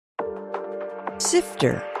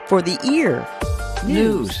Sifter for the ear.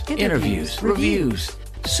 News, interviews, reviews,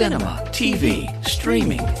 cinema, TV,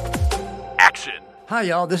 streaming. Action. Hi,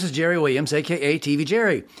 y'all. This is Jerry Williams, a.k.a. TV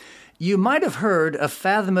Jerry. You might have heard of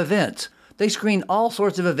Fathom Events. They screen all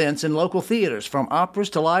sorts of events in local theaters, from operas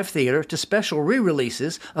to live theater to special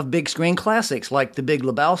re-releases of big screen classics like The Big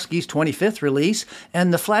Lebowski's 25th release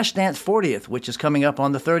and The Flashdance 40th, which is coming up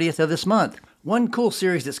on the 30th of this month. One cool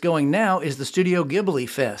series that's going now is the Studio Ghibli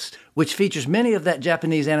Fest, which features many of that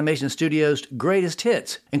Japanese animation studio's greatest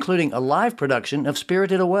hits, including a live production of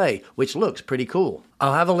Spirited Away, which looks pretty cool.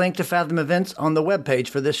 I'll have a link to Fathom Events on the webpage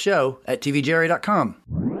for this show at tvjerry.com.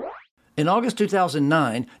 In August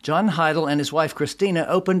 2009, John Heidel and his wife Christina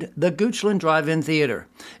opened the Goochland Drive-In Theater.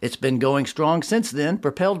 It's been going strong since then,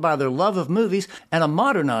 propelled by their love of movies and a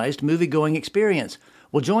modernized movie-going experience.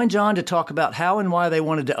 We'll join John to talk about how and why they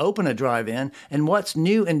wanted to open a drive-in and what's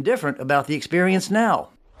new and different about the experience now.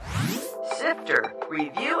 Sifter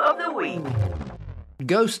Review of the Week.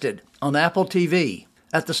 Ghosted on Apple TV.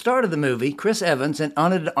 At the start of the movie, Chris Evans and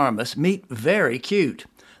Ana de Armas meet very cute.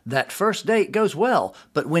 That first date goes well,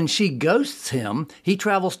 but when she ghosts him, he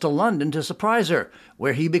travels to London to surprise her,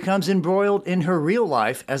 where he becomes embroiled in her real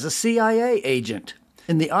life as a CIA agent.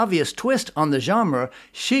 In the obvious twist on the genre,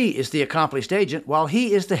 she is the accomplished agent, while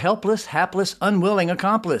he is the helpless, hapless, unwilling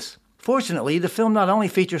accomplice. Fortunately, the film not only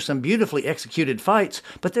features some beautifully executed fights,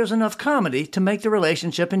 but there's enough comedy to make the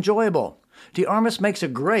relationship enjoyable. De Armas makes a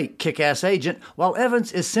great kick-ass agent, while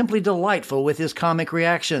Evans is simply delightful with his comic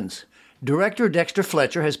reactions. Director Dexter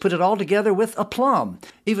Fletcher has put it all together with aplomb.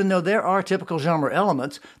 Even though there are typical genre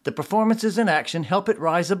elements, the performances and action help it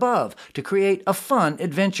rise above to create a fun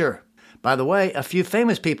adventure. By the way, a few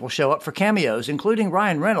famous people show up for cameos, including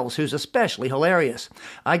Ryan Reynolds, who's especially hilarious.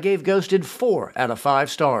 I gave Ghosted 4 out of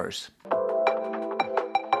 5 stars.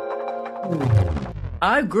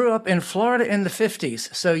 I grew up in Florida in the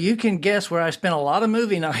 50s, so you can guess where I spent a lot of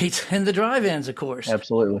movie nights in the drive-ins, of course.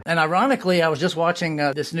 Absolutely. And ironically, I was just watching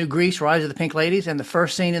this new Grease, Rise of the Pink Ladies, and the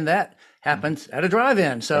first scene in that happens at a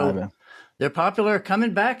drive-in. So they're popular,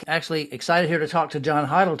 coming back. Actually, excited here to talk to John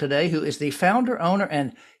Heidel today, who is the founder, owner,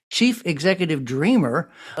 and Chief Executive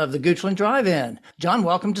Dreamer of the Goochland Drive-In. John,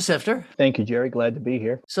 welcome to Sifter. Thank you, Jerry. Glad to be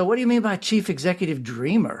here. So what do you mean by Chief Executive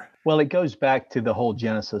Dreamer? Well, it goes back to the whole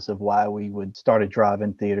genesis of why we would start a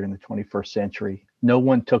drive-in theater in the 21st century. No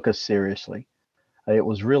one took us seriously. It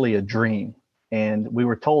was really a dream, and we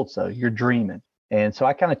were told so. You're dreaming. And so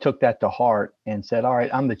I kind of took that to heart and said, all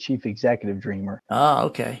right, I'm the Chief Executive Dreamer. Ah,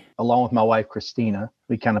 okay. Along with my wife, Christina,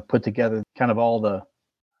 we kind of put together kind of all the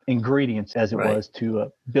ingredients as it was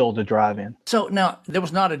to build a drive-in. So now there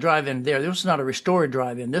was not a drive-in there. This was not a restored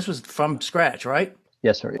drive-in. This was from scratch, right?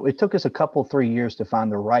 Yes, sir. It took us 3 years to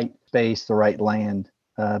find the right space, the right land,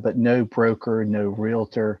 but no broker, no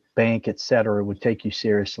realtor, bank, et cetera, would take you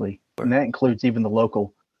seriously. And that includes even the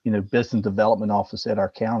local, business development office at our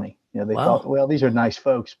county. They thought, well, these are nice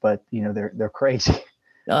folks, but they're crazy.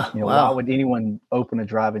 Why would anyone open a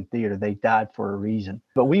drive-in theater? They died for a reason.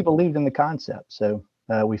 But we believed in the concept, so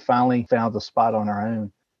we finally found a spot on our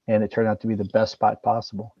own. And it turned out to be the best spot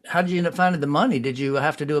possible. How did you end up finding the money? Did you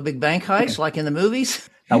have to do a big bank heist like in the movies?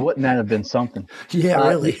 Now, wouldn't that have been something? Yeah,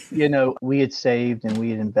 really. We had saved and we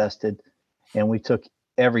had invested, and we took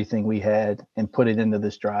everything we had and put it into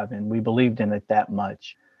this drive-in. We believed in it that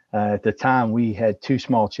much. At the time, we had 2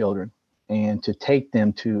 small children, and to take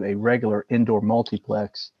them to a regular indoor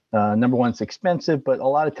multiplex, number one, it's expensive, but a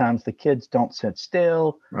lot of times the kids don't sit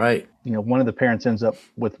still. Right. One of the parents ends up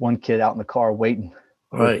with one kid out in the car waiting.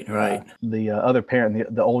 Right. The other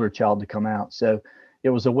parent, the older child, to come out. So it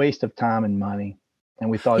was a waste of time and money. And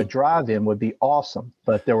we thought a drive-in would be awesome,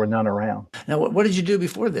 but there were none around. Now, what did you do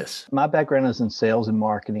before this? My background is in sales and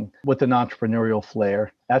marketing with an entrepreneurial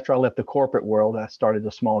flair. After I left the corporate world, I started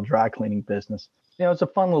a small dry cleaning business. It's a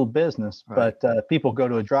fun little business, but people go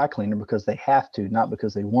to a dry cleaner because they have to, not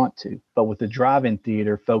because they want to. But with the drive-in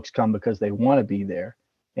theater, folks come because they want to be there.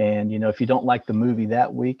 And, if you don't like the movie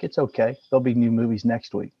that week, it's okay. There'll be new movies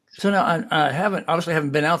next week. So now I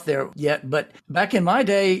haven't been out there yet, but back in my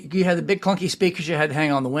day, you had the big clunky speakers you had to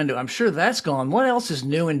hang on the window. I'm sure that's gone. What else is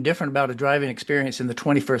new and different about a drive-in experience in the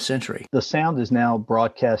 21st century? The sound is now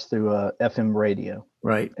broadcast through FM radio.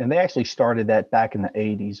 Right. And they actually started that back in the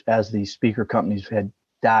 80s as these speaker companies had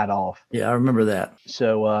died off. Yeah, I remember that.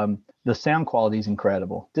 So the sound quality is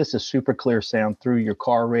incredible. This is super clear sound through your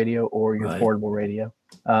car radio or your portable radio.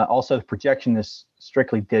 Also, the projection is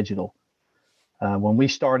strictly digital. When we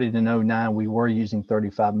started in 2009, we were using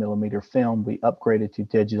 35 millimeter film. We upgraded to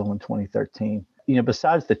digital in 2013.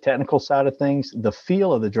 Besides the technical side of things, the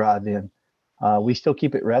feel of the drive-in, we still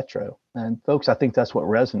keep it retro. And folks, I think that's what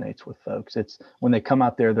resonates with folks. It's when they come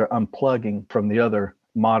out there, they're unplugging from the other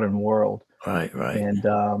modern world. Right.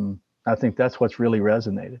 And I think that's what's really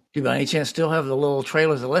resonated. Do you by any chance still have the little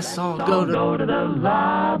trailers? Let's all go to the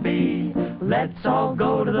lobby. Let's all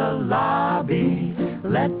go to the lobby.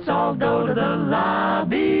 Let's all go to the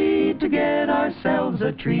lobby to get ourselves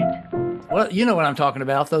a treat. Well, you know what I'm talking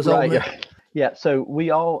about. Those old. Yeah. So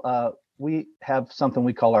we have something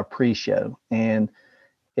we call our pre-show, and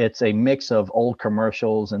it's a mix of old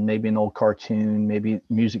commercials and maybe an old cartoon, maybe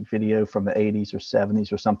music video from the 80s or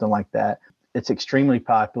 70s or something like that. It's extremely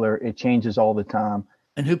popular. It changes all the time.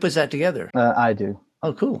 And who puts that together? I do.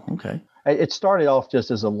 Oh, cool. Okay. It started off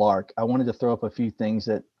just as a lark. I wanted to throw up a few things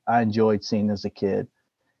that I enjoyed seeing as a kid.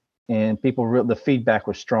 And the feedback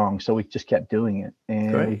was strong, so we just kept doing it.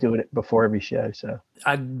 And Great. we do it before every show. So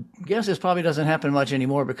I guess this probably doesn't happen much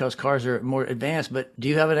anymore because cars are more advanced, but do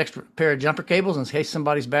you have an extra pair of jumper cables in case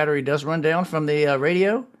somebody's battery does run down from the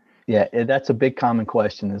radio? Yeah, that's a big common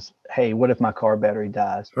question is, hey, what if my car battery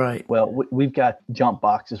dies? Right. Well, we've got jump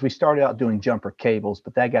boxes. We started out doing jumper cables,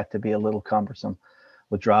 but that got to be a little cumbersome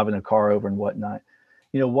with driving a car over and whatnot.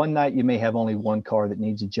 You know, one night you may have only one car that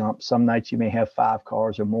needs a jump. Some nights you may have 5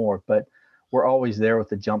 cars or more, but we're always there with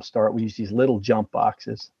the jump start. We use these little jump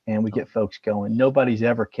boxes and we get folks going. Nobody's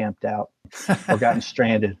ever camped out or gotten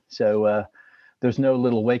stranded. So there's no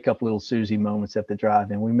little wake up little Susie moments at the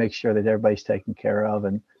drive-in. We make sure that everybody's taken care of.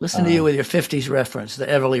 And listen to you with your 50s reference, the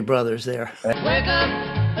Everly Brothers there. Wake up,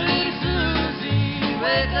 little Susie,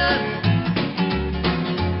 wake up.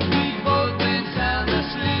 We've both been sound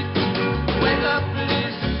asleep. Wake up, little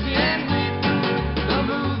Susie, and weep. The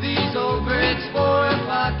movie's over, it's 4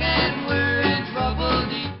 o'clock, and we're in trouble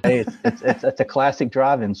deep. Hey, it's a classic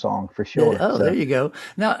drive-in song for sure. Oh, so. There you go.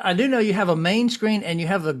 Now, I do know you have a main screen and you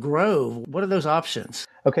have the Grove. What are those options?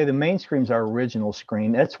 Okay, the main screen's our original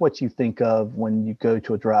screen. That's what you think of when you go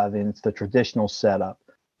to a drive-in. It's the traditional setup.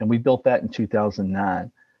 And we built that in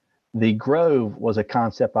 2009. The Grove was a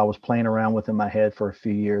concept I was playing around with in my head for a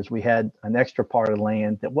few years. We had an extra part of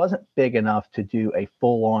land that wasn't big enough to do a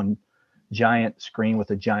full-on giant screen with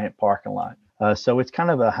a giant parking lot. So it's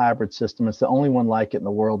kind of a hybrid system. It's the only one like it in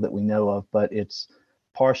the world that we know of, but it's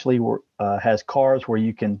partially has cars where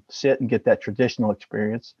you can sit and get that traditional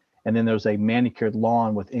experience. And then there's a manicured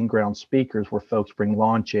lawn with in-ground speakers where folks bring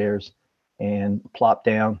lawn chairs and plop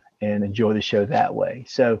down and enjoy the show that way.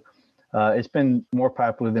 So it's been more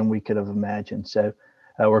popular than we could have imagined. So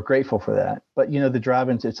we're grateful for that. But, you know, the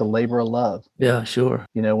drive-ins, it's a labor of love. Yeah, sure.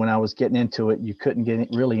 You know, when I was getting into it, you couldn't get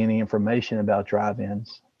really any information about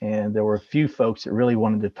drive-ins. And there were a few folks that really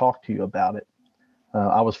wanted to talk to you about it.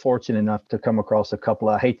 I was fortunate enough to come across a couple,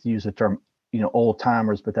 I hate to use the term, you know, old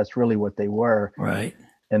timers, but that's really what they were. Right.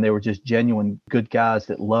 And they were just genuine good guys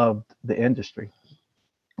that loved the industry.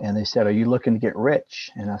 And they said, are you looking to get rich?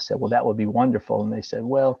 And I said, well, that would be wonderful. And they said,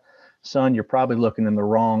 well, son, you're probably looking in the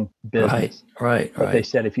wrong business. Right. But they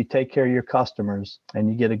said, if you take care of your customers and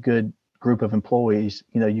you get a good group of employees,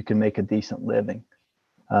 you know, you can make a decent living.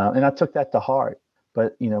 And I took that to heart.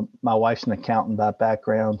 But, you know, my wife's an accountant by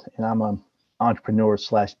background, and I'm an entrepreneur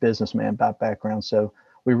 / businessman by background. So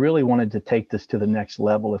we really wanted to take this to the next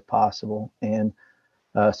level if possible. And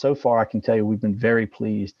so far, I can tell you we've been very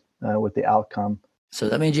pleased with the outcome. So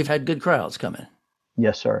that means you've had good crowds come in.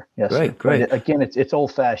 Yes, sir. Yes, great, sir. Great. But again, it's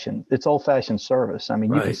old-fashioned. It's old-fashioned service. I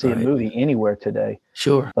mean, you can see a movie anywhere today.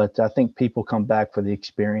 Sure. But I think people come back for the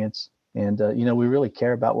experience. And, you know, we really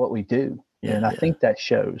care about what we do. Yeah, and I think that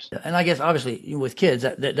shows. And I guess obviously with kids,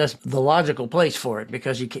 that's the logical place for it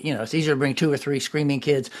because you know it's easier to bring 2 or 3 screaming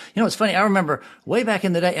kids. You know, it's funny. I remember way back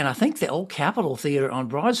in the day, and I think the old Capitol Theater on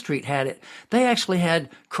Broad Street had it. They actually had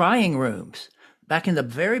crying rooms. Back in the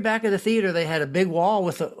very back of the theater, they had a big wall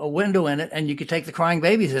with a window in it, and you could take the crying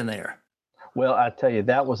babies in there. Well, I tell you,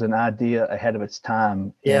 that was an idea ahead of its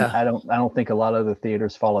time. Yeah. And I don't think a lot of other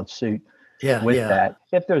theaters followed suit. With that.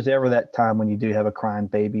 If there's ever that time when you do have a crying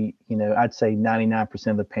baby, you know, I'd say 99%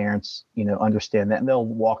 of the parents, you know, understand that, and they'll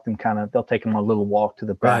walk them they'll take them on a little walk to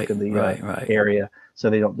the back of the area so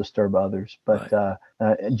they don't disturb others. But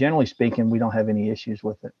generally speaking, we don't have any issues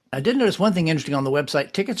with it. I did notice one thing interesting on the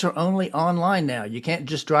website. Tickets are only online now. You can't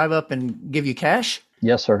just drive up and give you cash?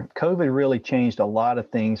 Yes, sir. COVID really changed a lot of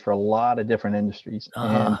things for a lot of different industries.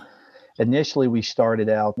 And initially, we started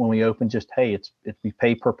out when we opened just, hey, we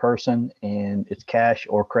pay per person and it's cash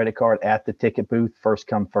or credit card at the ticket booth, first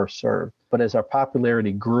come, first served. But as our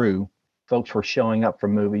popularity grew, folks were showing up for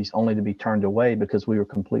movies only to be turned away because we were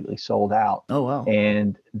completely sold out. Oh, wow.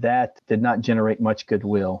 And that did not generate much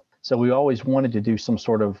goodwill. So we always wanted to do some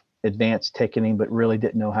sort of advanced ticketing, but really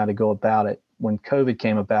didn't know how to go about it. when COVID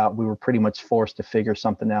came about, we were pretty much forced to figure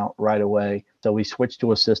something out right away. So we switched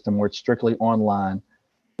to a system where it's strictly online,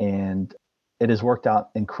 and it has worked out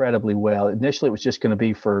incredibly well. Initially, it was just going to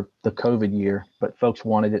be for the COVID year, but folks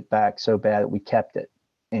wanted it back so bad that we kept it.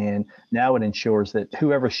 And now it ensures that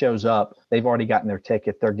whoever shows up, they've already gotten their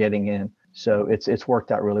ticket, they're getting in. So it's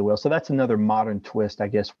worked out really well. So that's another modern twist, I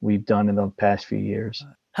guess, we've done in the past few years.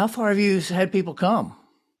 How far have you had people come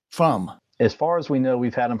from? As far as we know,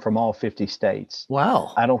 we've had them from all 50 states.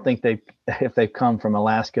 Wow. I don't think if they've come from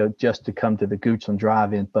Alaska just to come to the Goochland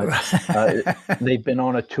Drive-In, but they've been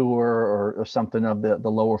on a tour or something of the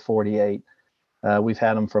lower 48. We've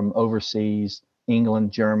had them from overseas,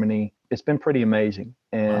 England, Germany. It's been pretty amazing.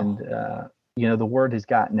 And, the word has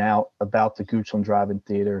gotten out about the Goochland Drive-In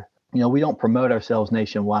Theater. We don't promote ourselves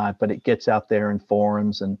nationwide, but it gets out there in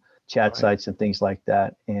forums and chat sites and things like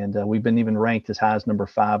that. And we've been even ranked as high as number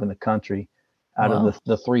 5 in the country out of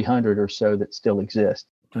the 300 or so that still exist.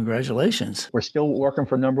 Congratulations. We're still working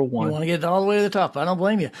for number 1. You want to get all the way to the top. I don't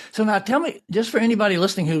blame you. So now tell me, just for anybody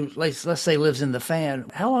listening who, let's say, lives in the Fan,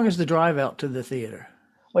 how long is the drive out to the theater?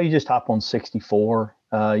 Well, you just hop on 64.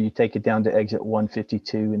 You take it down to exit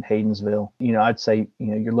 152 in Haydensville. I'd say,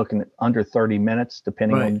 you're looking at under 30 minutes,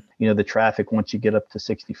 depending on, the traffic once you get up to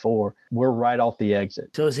 64. We're right off the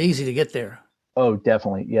exit. So it's easy to get there. Oh,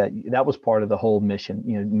 definitely. Yeah, that was part of the whole mission.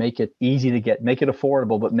 Make it easy to get, make it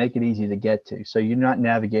affordable, but make it easy to get to. So you're not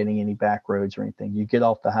navigating any back roads or anything. You get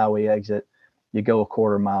off the highway exit, you go a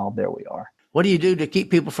quarter mile, there we are. What do you do to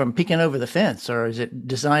keep people from peeking over the fence, or is it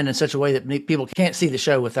designed in such a way that people can't see the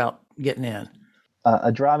show without getting in?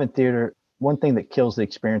 A drive-in theater, one thing that kills the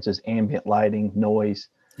experience is ambient lighting, noise.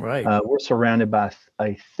 Right. We're surrounded by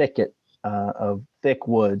a thicket of thick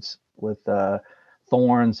woods with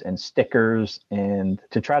thorns and stickers, and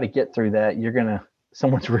to try to get through that,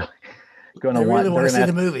 someone's really going to want to see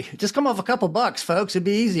the movie. Just come off a couple bucks, folks. It'd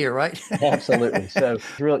be easier, right? Absolutely. So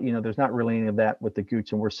really, there's not really any of that with the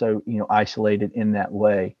Gooch, and we're so, isolated in that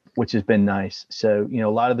way, which has been nice. So, a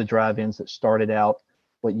lot of the drive-ins that started out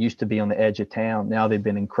what used to be on the edge of town, now they've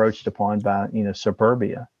been encroached upon by,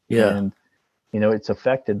 suburbia. Yeah. And, it's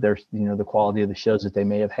affected their, the quality of the shows that they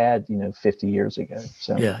may have had, 50 years ago.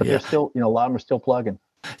 So, but they're still, a lot of them are still plugging.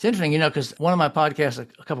 It's interesting, because one of my podcasts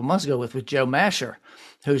a couple months ago with Joe Masher,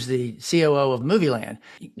 who's the COO of Movieland,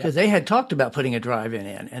 because they had talked about putting a drive-in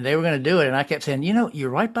in, and they were going to do it. And I kept saying, you're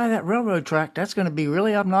right by that railroad track. That's going to be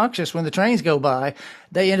really obnoxious when the trains go by.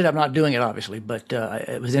 They ended up not doing it, obviously, but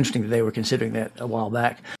it was interesting that they were considering that a while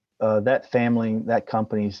back. That family, that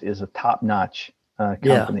company is a top-notch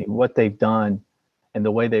company. What they've done and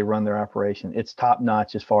the way they run their operation, it's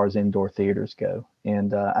top-notch as far as indoor theaters go.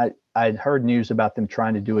 And I'd heard news about them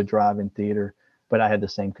trying to do a drive-in theater, but I had the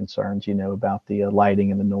same concerns, about the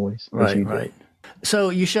lighting and the noise. Right. So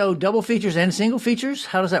you show double features and single features?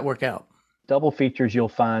 How does that work out? Double features you'll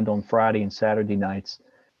find on Friday and Saturday nights.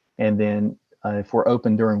 And then if we're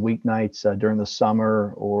open during weeknights, during the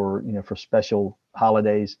summer or, for special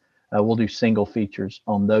holidays, we'll do single features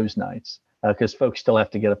on those nights because folks still have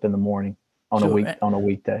to get up in the morning on a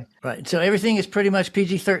weekday. Right. So everything is pretty much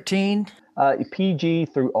PG-13? PG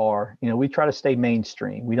through R. We try to stay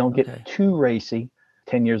mainstream. We don't get too racy.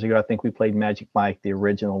 10 years ago, I think we played Magic Mike, the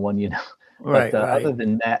original one, Right, but other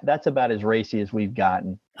than that, that's about as racy as we've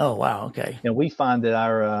gotten. Oh, wow. Okay. We find that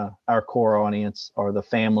our core audience are the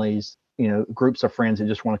families, groups of friends that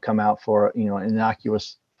just want to come out for, an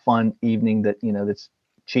innocuous, fun evening that, that's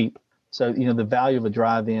cheap. So, the value of a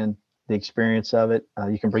drive-in, the experience of it,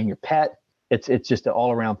 you can bring your pet. It's just an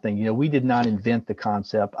all-around thing. We did not invent the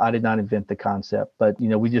concept. I did not invent the concept, but,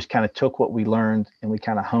 we just kind of took what we learned and we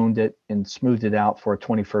kind of honed it and smoothed it out for a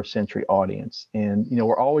 21st century audience. And,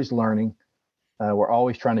 we're always learning. We're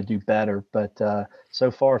always trying to do better, but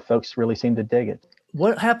so far, folks really seem to dig it.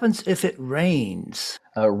 What happens if it rains?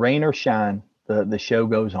 Rain or shine, the show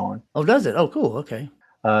goes on. Oh, does it? Oh, cool. Okay.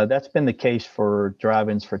 That's been the case for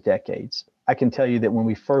drive-ins for decades. I can tell you that when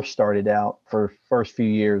we first started out, for first few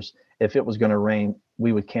years, if it was going to rain,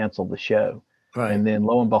 we would cancel the show. Right. And then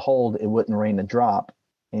lo and behold, it wouldn't rain a drop.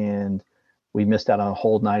 And we missed out on a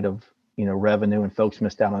whole night of, revenue, and folks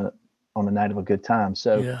missed out on a night of a good time.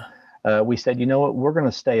 So we said, you know what, we're going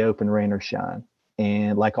to stay open, rain or shine.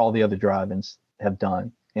 And like all the other drive-ins have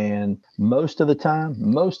done. And most of the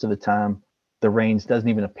time, the rains doesn't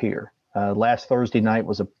even appear. Last Thursday night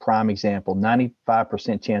was a prime example,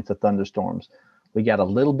 95% chance of thunderstorms. We got a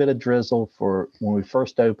little bit of drizzle for when we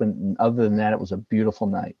first opened. And other than that, it was a beautiful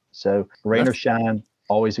night. So rain or shine,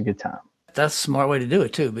 always a good time. That's a smart way to do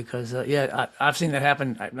it too, because I've seen that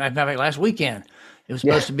happen. Last weekend, it was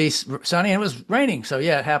supposed to be sunny and it was raining. So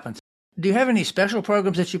it happens. Do you have any special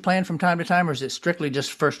programs that you plan from time to time, or is it strictly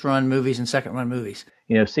just first run movies and second run movies?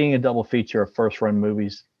 Seeing a double feature of first run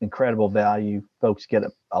movies, incredible value. Folks get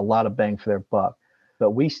a lot of bang for their buck.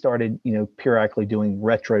 But we started, periodically doing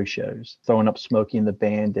retro shows, throwing up Smokey and the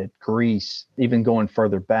Bandit, Grease, even going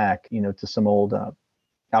further back, to some old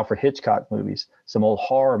Alfred Hitchcock movies, some old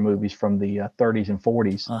horror movies from the 30s and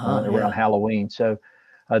 40s around Halloween. So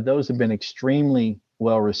those have been extremely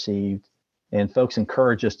well received. And folks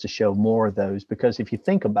encourage us to show more of those, because if you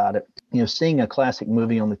think about it, seeing a classic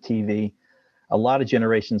movie on the TV, a lot of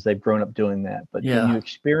generations, they've grown up doing that. But when you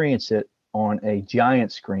experience it on a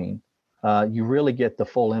giant screen, you really get the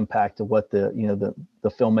full impact of what the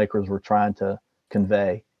filmmakers were trying to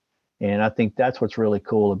convey. And I think that's what's really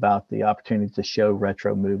cool about the opportunity to show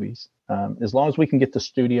retro movies. As long as we can get the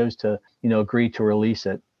studios to, agree to release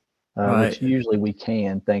it, which usually we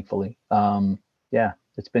can, thankfully.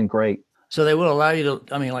 It's been great. So they will allow you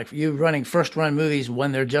to, like you running first run movies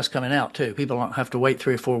when they're just coming out too. People don't have to wait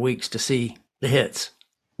 3 or 4 weeks to see the hits.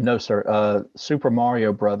 No, sir. Super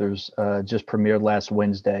Mario Brothers just premiered last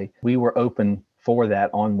Wednesday. We were open for that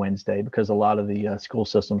on Wednesday because a lot of the school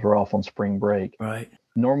systems were off on spring break. Right.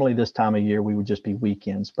 Normally this time of year, we would just be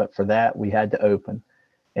weekends, but for that, we had to open.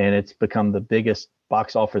 And it's become the biggest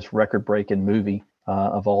box office record-breaking movie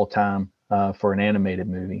of all time for an animated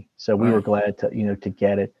movie. So we were glad to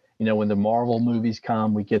get it. When the Marvel movies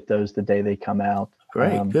come, we get those the day they come out.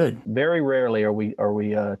 Great, good. Very rarely are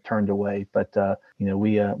we turned away, but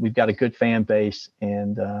we've got a good fan base,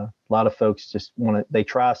 and a lot of folks just they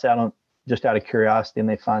try us out just out of curiosity, and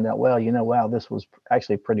they find out, wow, this was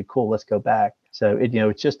actually pretty cool. Let's go back. So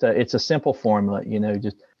it's a simple formula.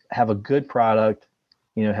 Just have a good product,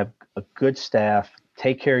 have a good staff,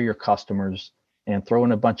 take care of your customers, and throw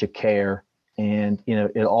in a bunch of care. And,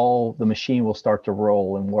 the machine will start to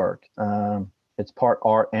roll and work. It's part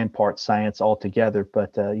art and part science all together,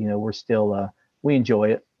 but, we're still, we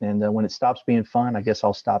enjoy it. And when it stops being fun, I guess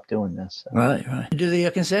I'll stop doing this. So. Right. Do the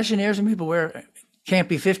concessionaires and people wear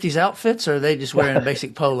campy 50s outfits, or are they just wearing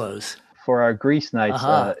basic polos? For our Grease nights,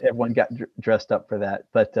 everyone got dressed up for that.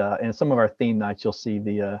 But in some of our theme nights, you'll see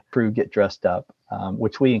the crew get dressed up,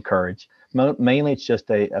 which we encourage. Mainly, it's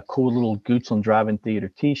just a cool little Goochland Drive-In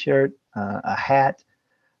Theater T-shirt, a hat.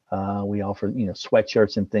 We offer,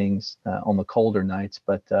 sweatshirts and things on the colder nights,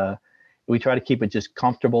 but we try to keep it just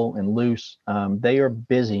comfortable and loose. They are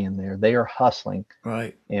busy in there. They are hustling.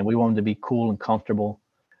 Right. And we want them to be cool and comfortable.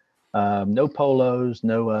 No polos,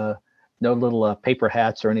 no little paper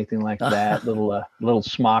hats or anything like that. little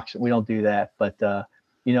smocks. We don't do that. But,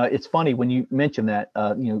 it's funny when you mention that,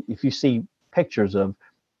 if you see pictures of,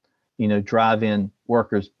 drive-in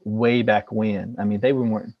workers way back when, they were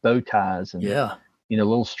wearing bow ties and,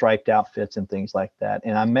 little striped outfits and things like that.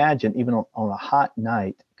 And I imagine even on a hot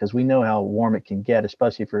night, because we know how warm it can get,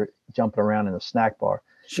 especially if you're jumping around in a snack bar,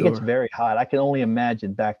 It gets very hot. I can only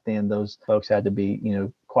imagine back then those folks had to be,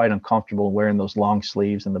 quite uncomfortable wearing those long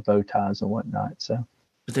sleeves and the bow ties and whatnot. So.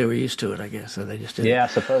 But they were used to it, I guess. So they just did. Yeah, I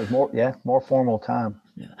suppose more formal time.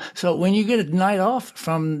 Yeah. So when you get a night off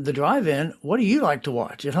from the drive-in, what do you like to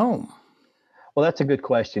watch at home? Well, that's a good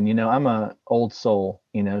question. I'm a old soul,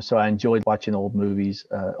 so I enjoy watching old movies,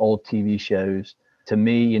 old TV shows. To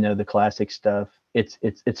me, the classic stuff.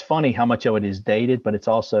 It's funny how much of it is dated, but it's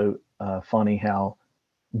also funny how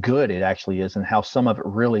good it actually is and how some of it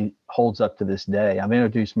really holds up to this day. I've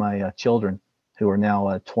introduced my children, who are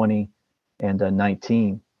now 20 and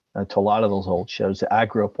 19, to a lot of those old shows that I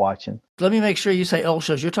grew up watching. Let me make sure you say old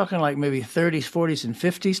shows. You're talking like maybe 30s, 40s, and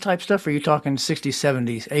 50s type stuff, or are you talking 60s,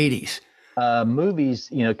 70s, 80s? Movies,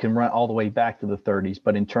 can run all the way back to the 30s,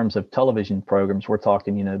 but in terms of television programs, we're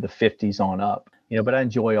talking, the 50s on up. But I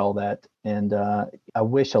enjoy all that, and I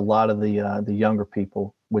wish a lot of the younger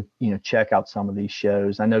people would, check out some of these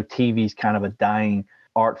shows. I know TV's kind of a dying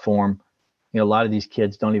art form. A lot of these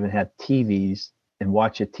kids don't even have TVs and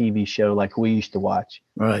watch a TV show like we used to watch.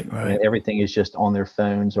 Right. Everything is just on their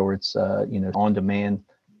phones, or it's on demand.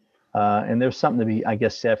 And there's something to be, I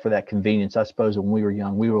guess, said for that convenience. I suppose when we were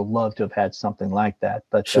young, we would love to have had something like that.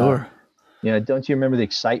 But sure. Don't you remember the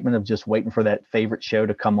excitement of just waiting for that favorite show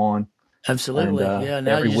to come on? Absolutely.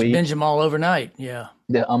 Now you just binge them all overnight. Yeah.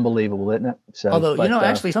 Yeah, unbelievable, isn't it? So, although,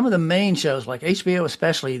 actually some of the main shows, like HBO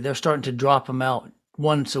especially, they're starting to drop them out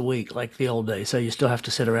once a week, like the old days. So you still have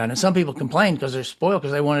to sit around. And some people complain because they're spoiled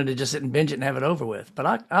because they wanted to just sit and binge it and have it over with.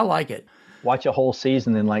 But I like it. Watch a whole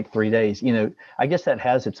season in like 3 days. I guess that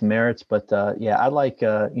has its merits, but I like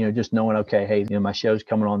just knowing, okay, hey, my show's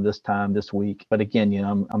coming on this time this week. But again,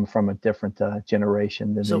 I'm from a different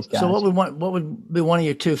generation than these guys. So what would be one of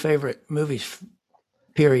your two favorite movies,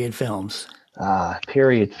 period films?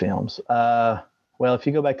 Period films. Well, if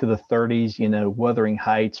you go back to the 30s, Wuthering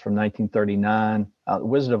Heights from 1939,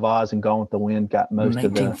 Wizard of Oz and Gone with the Wind got most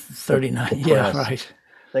of the 1939. the Yeah, press. right.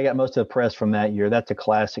 They got most of the press from that year. That's a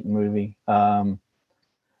classic movie.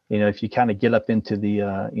 If you kind of get up into the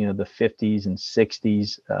the 50s and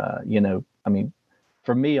 60s, I mean,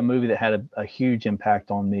 for me, a movie that had a huge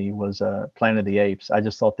impact on me was Planet of the Apes. I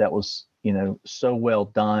just thought that was so well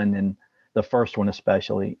done, and the first one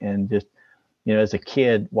especially, and just as a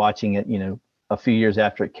kid watching it, a few years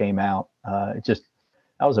after it came out, that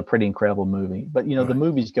was a pretty incredible movie. But Right. the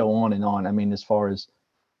movies go on and on. I mean, as far as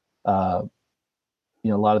a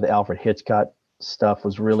lot of the Alfred Hitchcock stuff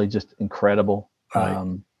was really just incredible.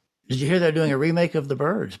 Right. Did you hear they're doing a remake of The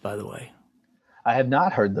Birds, by the way? I have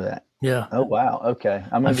not heard that. Yeah. Oh wow. Okay.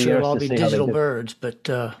 I'm sure it'll all interested be to see how they digital do. Birds, but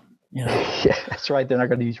Yeah, that's right. They're not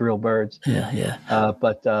going to use real birds. yeah.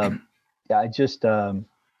 Yeah, I just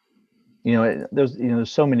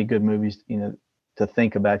there's so many good movies to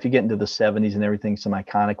think about. If you get into the 70s and everything, some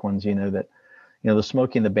iconic ones, the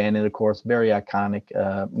Smokey and the Bandit, of course, very iconic.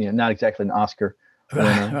 Not exactly an Oscar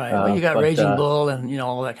winner. Right. Well, you got but, Raging Bull and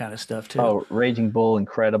all that kind of stuff too. Oh, Raging Bull,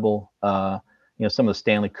 incredible. Some of the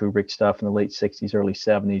Stanley Kubrick stuff in the late 60s, early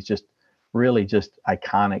 70s, just really just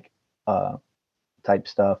iconic type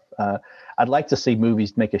stuff. I'd like to see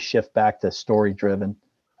movies make a shift back to story driven.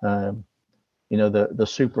 The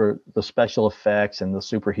special effects and the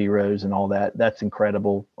superheroes and all that. That's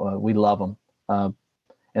incredible. We love them.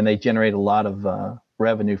 And they generate a lot of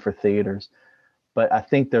revenue for theaters. But I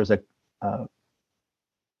think there's a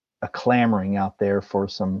clamoring out there for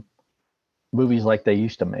some movies like they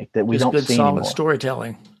used to make that we Just don't good, see solid anymore.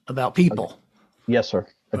 storytelling about people. Yes, sir.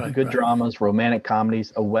 Good dramas, romantic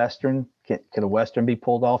comedies, a Western. Can a Western be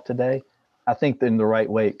pulled off today? I think in the right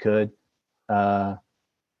way it could.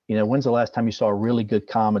 When's the last time you saw a really good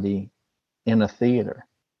comedy in a theater?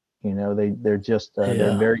 They're just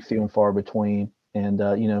they're very few and far between. And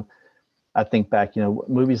I think back,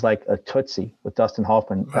 movies like Tootsie with Dustin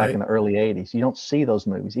Hoffman back in the early 80s. You don't see those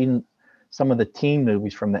movies. Even some of the teen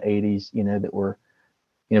movies from the 80s, that were,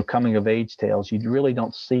 coming of age tales. You really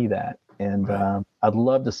don't see that. And I'd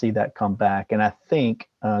love to see that come back. And I think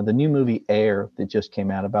the new movie Air that just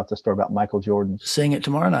came out about the story about Michael Jordan. Seeing it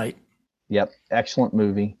tomorrow night. Yep. Excellent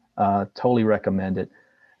movie. Totally recommend it.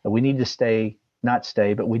 We need to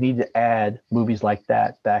but we need to add movies like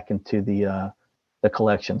that back into the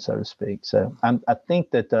collection, so to speak. So I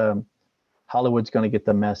think that Hollywood's going to get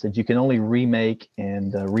the message. You can only remake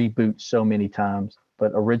and reboot so many times,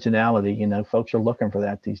 but originality, folks are looking for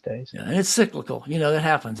that these days. Yeah, and it's cyclical. That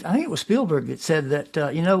happens. I think it was Spielberg that said that,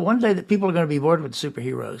 one day that people are going to be bored with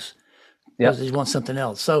superheroes because they want something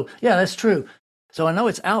else. So, yeah, that's true. So I know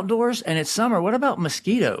it's outdoors and it's summer. What about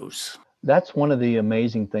mosquitoes? That's one of the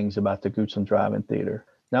amazing things about the Goochland Drive-In Theater.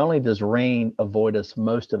 Not only does rain avoid us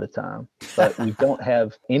most of the time, but we don't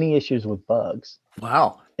have any issues with bugs.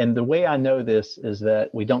 Wow. And the way I know this is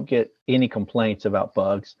that we don't get any complaints about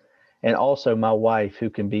bugs. And also my wife, who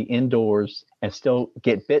can be indoors and still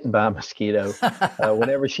get bitten by a mosquito,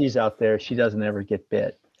 whenever she's out there, she doesn't ever get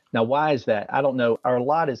bit. Now, why is that? I don't know. Our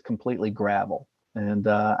lot is completely gravel. And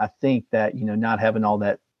I think that, not having all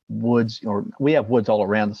that woods, or we have woods all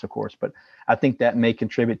around us, of course, but I think that may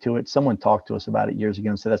contribute to it. Someone talked to us about it years ago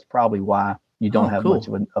and said that's probably why you don't have much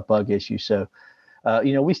of a bug issue. So,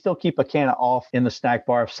 we still keep a can of off in the snack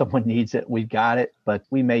bar. If someone needs it, we've got it, but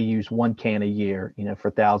we may use one can a year,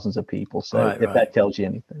 for thousands of people. So if that tells you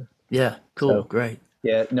anything. Yeah. Cool. So, great.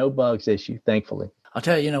 Yeah. No bugs issue, thankfully. I'll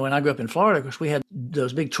tell you, when I grew up in Florida, of course, we had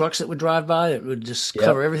those big trucks that would drive by that would just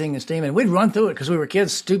cover everything in steam. And we'd run through it because we were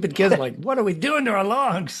kids, stupid kids, like, what are we doing to our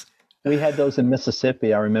lawns? We had those in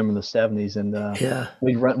Mississippi, I remember in the 70s. And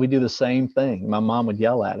we'd do the same thing. My mom would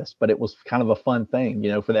yell at us, but it was kind of a fun thing,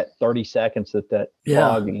 for that 30 seconds that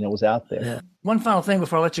fog, was out there. Yeah. One final thing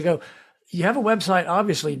before I let you go. You have a website,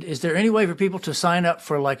 obviously. Is there any way for people to sign up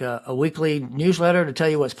for like a weekly newsletter to tell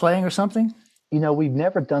you what's playing or something? We've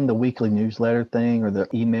never done the weekly newsletter thing or the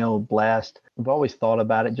email blast. We've always thought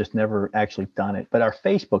about it, just never actually done it. But our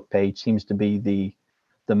Facebook page seems to be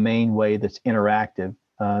the main way that's interactive,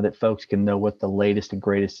 that folks can know what the latest and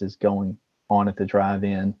greatest is going on at the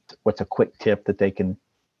drive-in. What's a quick tip that they can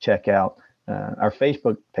check out. Our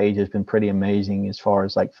Facebook page has been pretty amazing as far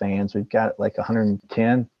as like fans. We've got like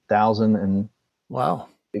 110,000 and wow.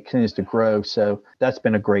 It continues to grow. So that's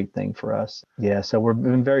been a great thing for us. Yeah. So we've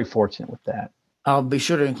been very fortunate with that. I'll be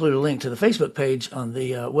sure to include a link to the Facebook page on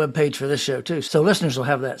the web page for this show too. So listeners will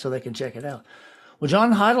have that so they can check it out. Well,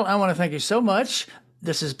 John Heidel, I want to thank you so much.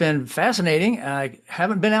 This has been fascinating. I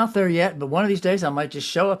haven't been out there yet, but one of these days I might just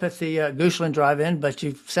show up at the Goochland Drive-In. But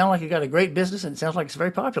you sound like you got a great business, and it sounds like it's very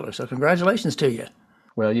popular. So congratulations to you.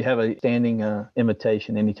 Well, you have a standing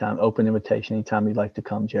invitation anytime, open invitation anytime you'd like to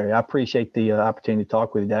come, Jerry. I appreciate the opportunity to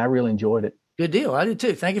talk with you. I really enjoyed it. Good deal. I did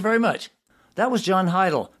too. Thank you very much. That was John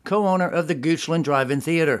Heidel, co-owner of the Goochland Drive-In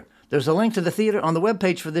Theater. There's a link to the theater on the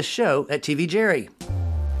webpage for this show at TV Jerry.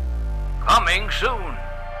 Coming soon.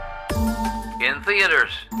 In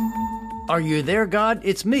theaters. Are You There, God?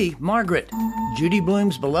 It's Me, Margaret. Judy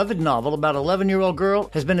Blume's beloved novel about an 11-year-old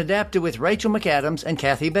girl has been adapted with Rachel McAdams and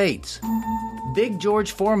Kathy Bates. Big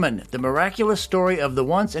George Foreman, the miraculous story of the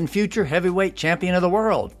once and future heavyweight champion of the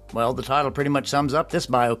world. Well, the title pretty much sums up this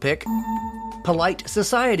biopic. Polite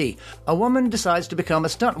Society. A woman decides to become a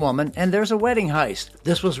stunt woman, and there's a wedding heist.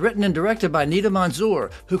 This was written and directed by Nita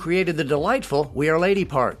Manzoor, who created the delightful We Are Lady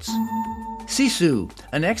parts. Sisu.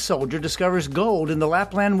 An ex-soldier discovers gold in the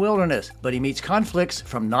Lapland wilderness, but he meets conflicts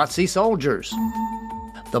from Nazi soldiers.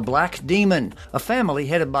 The Black Demon. A family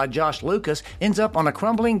headed by Josh Lucas ends up on a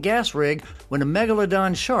crumbling gas rig when a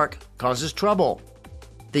megalodon shark causes trouble.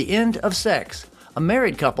 The End of Sex. A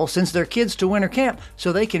married couple sends their kids to winter camp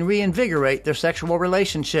so they can reinvigorate their sexual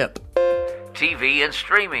relationship. TV and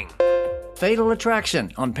streaming. Fatal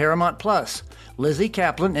Attraction on Paramount Plus. Lizzie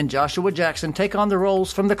Kaplan and Joshua Jackson take on the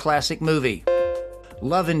roles from the classic movie.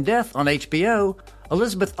 Love and Death on HBO.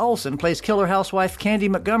 Elizabeth Olsen plays killer housewife Candy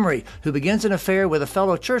Montgomery, who begins an affair with a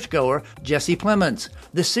fellow churchgoer, Jesse Plemons.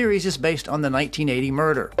 This series is based on the 1980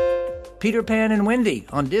 murder. Peter Pan and Wendy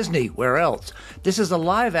on Disney. Where else? This is a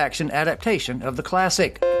live-action adaptation of the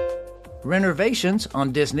classic. Renovations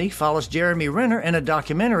on Disney follows Jeremy Renner in a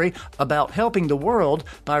documentary about helping the world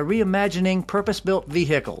by reimagining purpose-built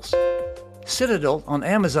vehicles. Citadel on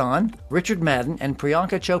Amazon. Richard Madden and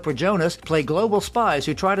Priyanka Chopra Jonas play global spies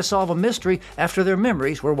who try to solve a mystery after their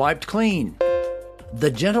memories were wiped clean.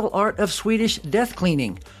 The Gentle Art of Swedish Death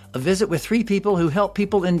Cleaning. A visit with 3 people who help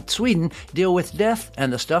people in Sweden deal with death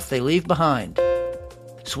and the stuff they leave behind.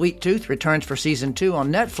 Sweet Tooth returns for Season 2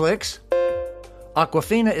 on Netflix.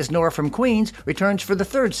 Aquafina is Nora from Queens returns for the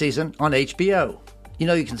 3rd season on HBO. You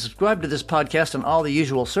know, you can subscribe to this podcast on all the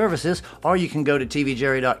usual services, or you can go to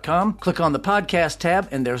tvjerry.com, click on the podcast tab,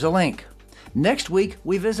 and there's a link. Next week,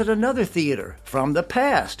 we visit another theater from the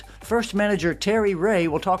past. First manager Terry Ray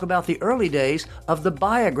will talk about the early days of the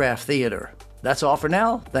Biograph Theater. That's all for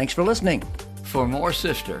now. Thanks for listening. For more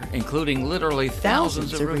Sifter, including literally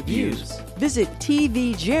thousands of reviews, visit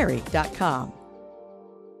tvjerry.com.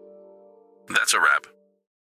 That's a wrap.